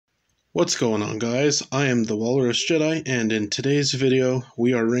What's going on, guys? I am the Walrus Jedi, and in today's video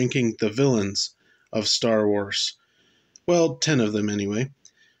we are ranking the villains of Star Wars. Well, 10 of them anyway.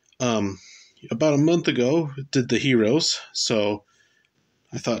 Um, about a month ago did the heroes, so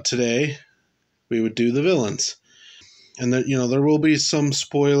I thought today we would do the villains. And that, there will be some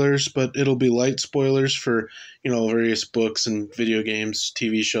spoilers, but it'll be light spoilers for, various books and video games,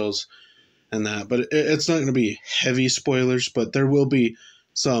 TV shows, and that. But it's not going to be heavy spoilers, but there will be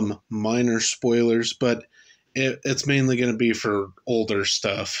some minor spoilers, but it's mainly going to be for older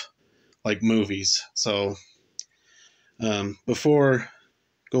stuff, like movies. So before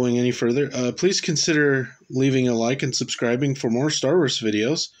going any further, please consider leaving a like and subscribing for more Star Wars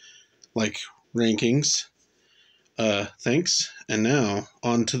videos, like rankings. Thanks. And now,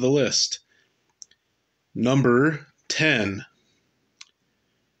 on to the list. Number 10.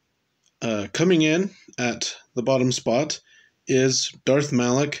 Coming in at the bottom spot is Darth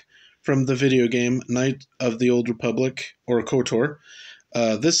Malak from the video game Knight of the Old Republic, or KOTOR.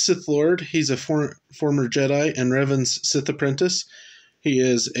 This Sith Lord, he's a former Jedi and Revan's Sith apprentice. He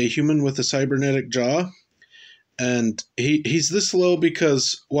is a human with a cybernetic jaw, and he's this low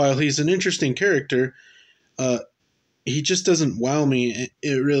because while he's an interesting character, he just doesn't wow me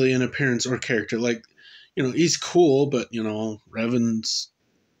really in appearance or character. Like, he's cool, but, Revan's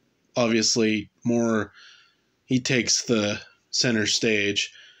obviously more, he takes the center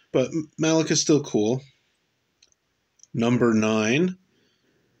stage, but Malak is still cool. Number 9.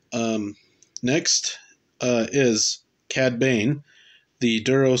 Next is Cad Bane, the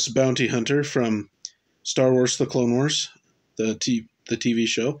Duros bounty hunter from Star Wars: The Clone Wars, the TV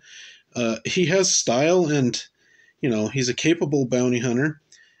show. He has style, and he's a capable bounty hunter,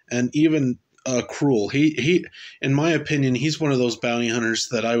 and even cruel. He, in my opinion, he's one of those bounty hunters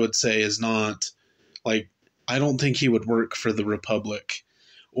that I would say is not, like, I don't think he would work for the Republic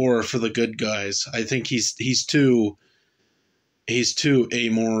or for the good guys. I think he's too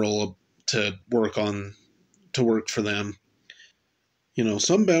amoral to work for them.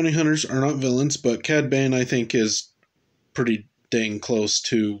 Some bounty hunters are not villains, but Cad Bane, I think, is pretty dang close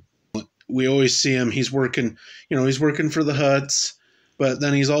to. We always see him. He's working for the Hutts, but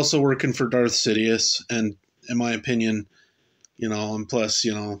then he's also working for Darth Sidious, and in my opinion, and plus,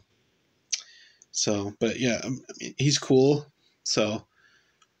 so, but yeah, he's cool. So,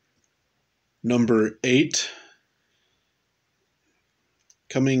 number 8,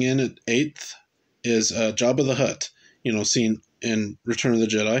 coming in at 8th is Jabba the Hutt, seen in Return of the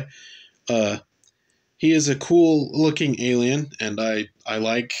Jedi. He is a cool-looking alien, and I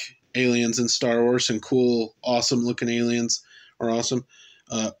like aliens in Star Wars, and cool, awesome-looking aliens are awesome.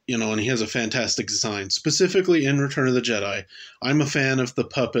 And he has a fantastic design, specifically in Return of the Jedi. I'm a fan of the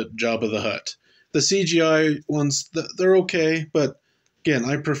puppet Jabba the Hutt. The CGI ones, they're okay, but again,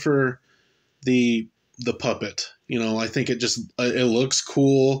 I prefer the puppet. I think it looks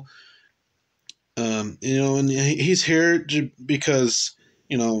cool. And he's here because,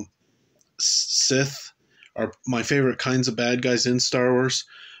 Sith are my favorite kinds of bad guys in Star Wars,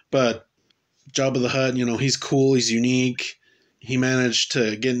 but Jabba the Hutt, he's cool, he's unique. He managed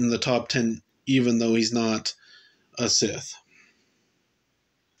to get in the top 10 even though he's not a Sith.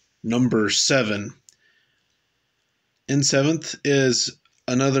 Number 7. In 7th is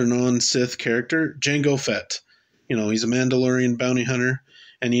another non-Sith character, Jango Fett. He's a Mandalorian bounty hunter,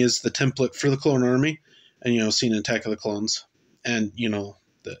 and he is the template for the Clone Army, and, seen in Attack of the Clones, and,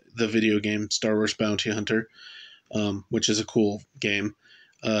 the video game Star Wars Bounty Hunter, which is a cool game.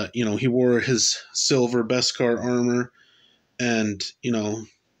 He wore his silver Beskar armor, and,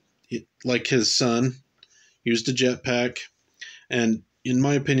 like his son, used a jetpack, and in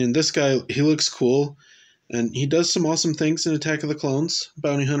my opinion, this guy, he looks cool, and he does some awesome things in Attack of the Clones,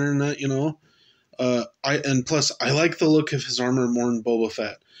 bounty hunter and that, plus I like the look of his armor more than Boba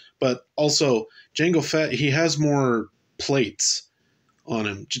Fett, but also Jango Fett, he has more plates on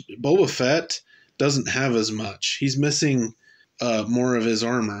him. Boba Fett doesn't have as much. He's missing more of his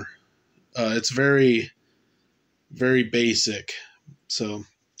armor. It's very, very basic. So,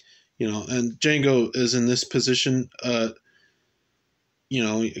 and Jango is in this position.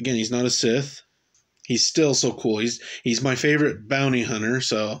 Again, he's not a Sith. He's still so cool. He's my favorite bounty hunter.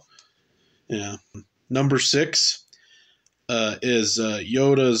 So, yeah. Number 6 is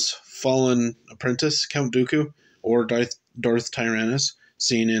Yoda's fallen apprentice, Count Dooku, or Darth Tyrannus,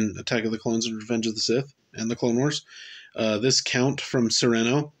 seen in Attack of the Clones and Revenge of the Sith and the Clone Wars. This Count from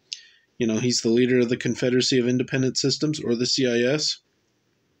Sereno, he's the leader of the Confederacy of Independent Systems, or the CIS.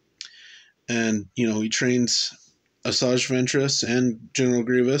 And, he trains Asajj Ventress and General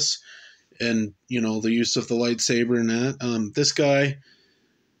Grievous, and, the use of the lightsaber and that. This guy,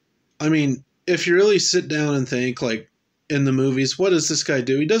 I mean, if you really sit down and think, like, in the movies, what does this guy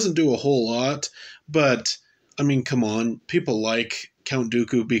do? He doesn't do a whole lot, but I mean, come on, people like Count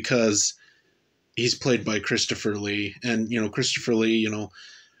Dooku because he's played by Christopher Lee, and Christopher Lee,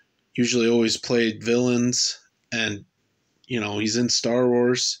 usually always played villains, and he's in Star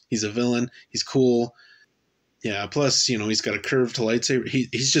Wars. He's a villain. He's cool. Yeah. Plus, he's got a curved lightsaber.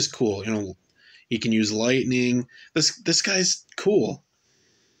 He's just cool. He can use lightning. This guy's cool.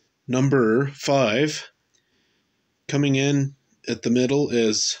 Number 5, coming in at the middle,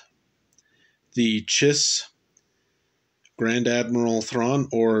 is the Chiss Grand Admiral Thrawn,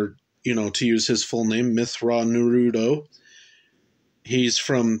 or to use his full name, Mithra Naruto. He's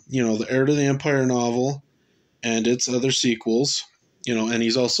from the Heir to the Empire novel and its other sequels, and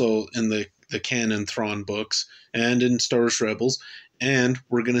he's also in the canon Thrawn books and in Star Wars Rebels, and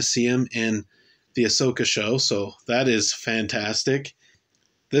we're gonna see him in the Ahsoka show, so that is fantastic.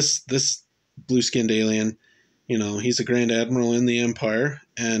 This blue-skinned alien, he's a Grand Admiral in the Empire,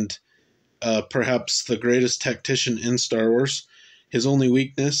 and perhaps the greatest tactician in Star Wars. His only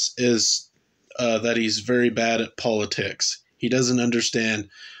weakness is that he's very bad at politics. He doesn't understand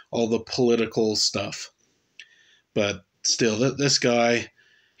all the political stuff. But still, this guy,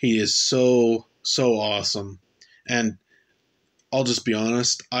 he is so awesome. And I'll just be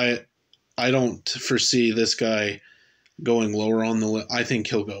honest, I don't foresee this guy going lower on the list. I think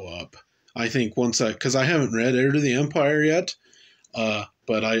he'll go up. I think because I haven't read Heir to the Empire yet,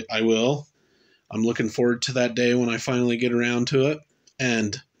 but I will. I'm looking forward to that day when I finally get around to it.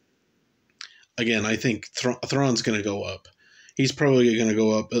 And again, I think Thrawn's going to go up. He's probably going to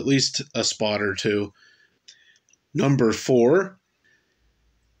go up at least a spot or two. Number 4,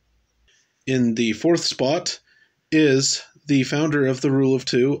 in the 4th spot, is the founder of the Rule of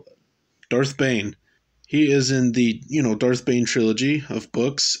Two, Darth Bane. He is in the, Darth Bane trilogy of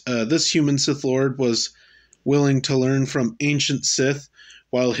books. This human Sith Lord was willing to learn from ancient Sith,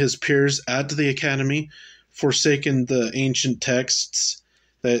 while his peers at the Academy forsaken the ancient texts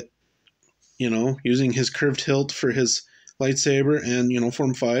that, using his curved hilt for his lightsaber and,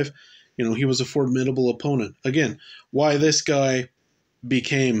 Form 5, he was a formidable opponent. Again, why this guy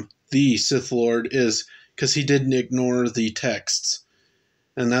became the Sith Lord is because he didn't ignore the texts.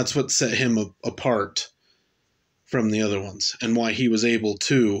 And that's what set him apart from the other ones, and why he was able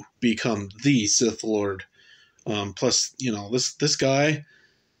to become the Sith Lord. Plus, this guy,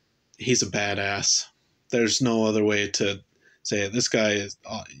 he's a badass. There's no other way to say it. This guy is,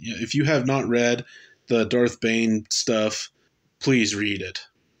 if you have not read the Darth Bane stuff, please read it.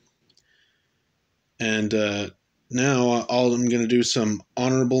 And now I'm going to do some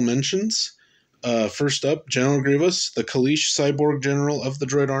honorable mentions. First up, General Grievous, the Kaleesh cyborg general of the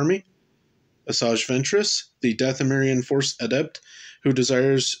Droid Army. Asajj Ventress, the Dathomirian Force adept who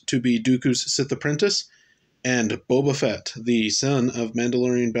desires to be Dooku's Sith apprentice. And Boba Fett, the son of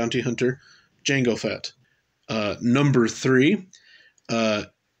Mandalorian bounty hunter Jango Fett. Number 3,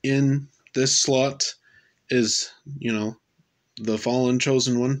 in this slot is, the fallen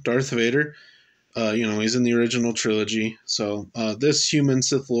chosen one, Darth Vader. He's in the original trilogy. So this human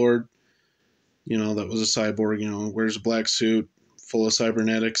Sith Lord, that was a cyborg, wears a black suit full of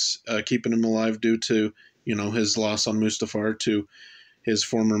cybernetics, keeping him alive due to, his loss on Mustafar to his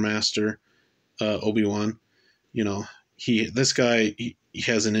former master, Obi-Wan. This guy, he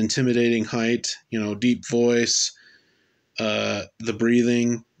has an intimidating height, deep voice, the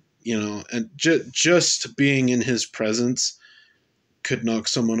breathing, and just being in his presence could knock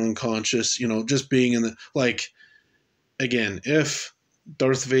someone unconscious, just being in the, again, if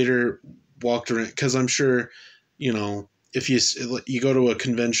Darth Vader walked around, because I'm sure, if you go to a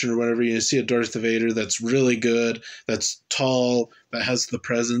convention or whatever, you see a Darth Vader that's really good, that's tall, that has the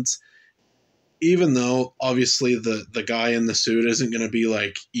presence, even though obviously the guy in the suit isn't going to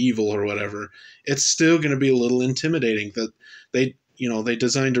be evil or whatever, it's still going to be a little intimidating that they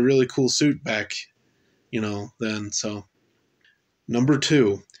designed a really cool suit back, then. So number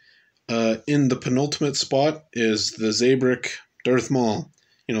 2, in the penultimate spot is the Zabrak Darth Maul,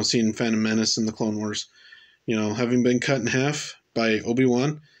 seen in Phantom Menace in the Clone Wars, having been cut in half by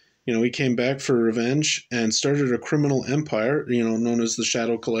Obi-Wan. He came back for revenge and started a criminal empire, known as the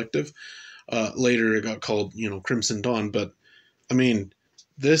Shadow Collective. Later it got called, Crimson Dawn. But, I mean,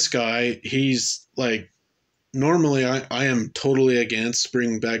 this guy, he's, normally I am totally against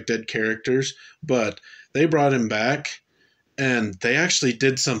bringing back dead characters, but they brought him back, and they actually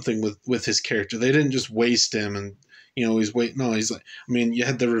did something with his character. They didn't just waste him, and, he's waiting. No, you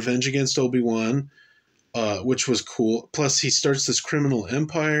had the revenge against Obi-Wan, which was cool. Plus, he starts this criminal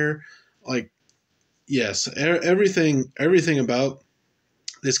empire. Yes, everything about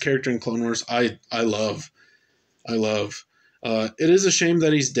this character in Clone Wars, I love. I love. It is a shame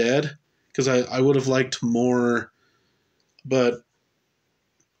that he's dead, because I would have liked more, but,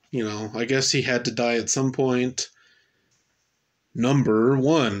 you know, I guess he had to die at some point. Number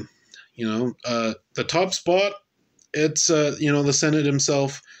 1, you know, the top spot, it's, you know, the Senate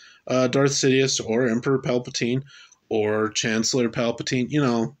himself, Darth Sidious, or Emperor Palpatine, or Chancellor Palpatine. You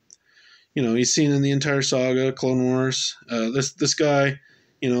know, he's seen in the entire saga, Clone Wars. This guy,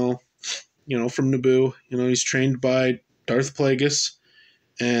 you know, from Naboo, you know, he's trained by Darth Plagueis,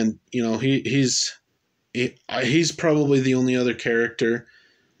 and you know, he's probably the only other character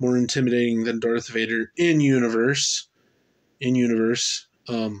more intimidating than Darth Vader in universe.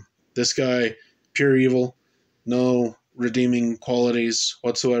 This guy, pure evil, no redeeming qualities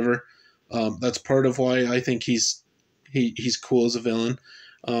whatsoever. That's part of why I think he's cool as a villain.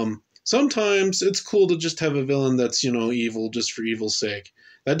 Sometimes it's cool to just have a villain that's, you know, evil just for evil's sake.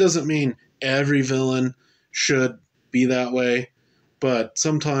 That doesn't mean every villain should be that way, but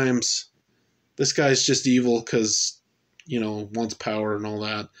sometimes this guy's just evil because, you know, wants power and all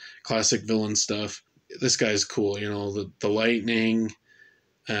that classic villain stuff. This guy's cool, you know, the lightning,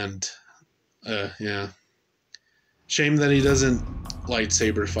 and yeah. Shame that he doesn't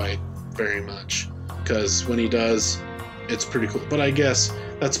lightsaber fight very much, because when he does, it's pretty cool. But I guess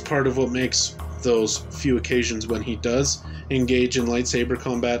that's part of what makes those few occasions when he does engage in lightsaber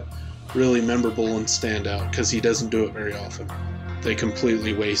combat really memorable and stand out, because he doesn't do it very often. They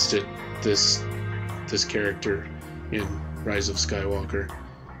completely wasted this character in Rise of Skywalker.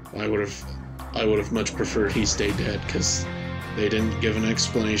 I would have much preferred he stay dead, because they didn't give an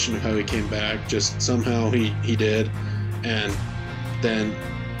explanation of how he came back. Just somehow he did, and then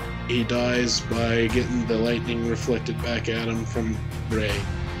he dies by getting the lightning reflected back at him from Rey.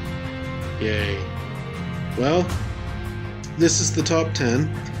 Yay. Well, this is the top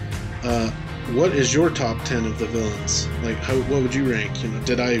 10. What is your top 10 of the villains? Like, what would you rank? You know,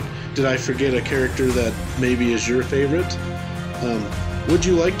 did I forget a character that maybe is your favorite? Would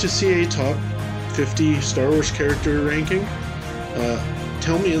you like to see a top 50 Star Wars character ranking?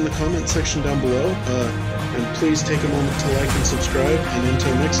 Tell me in the comment section down below, and please take a moment to like and subscribe, and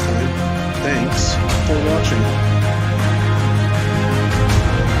until next time, thanks for watching.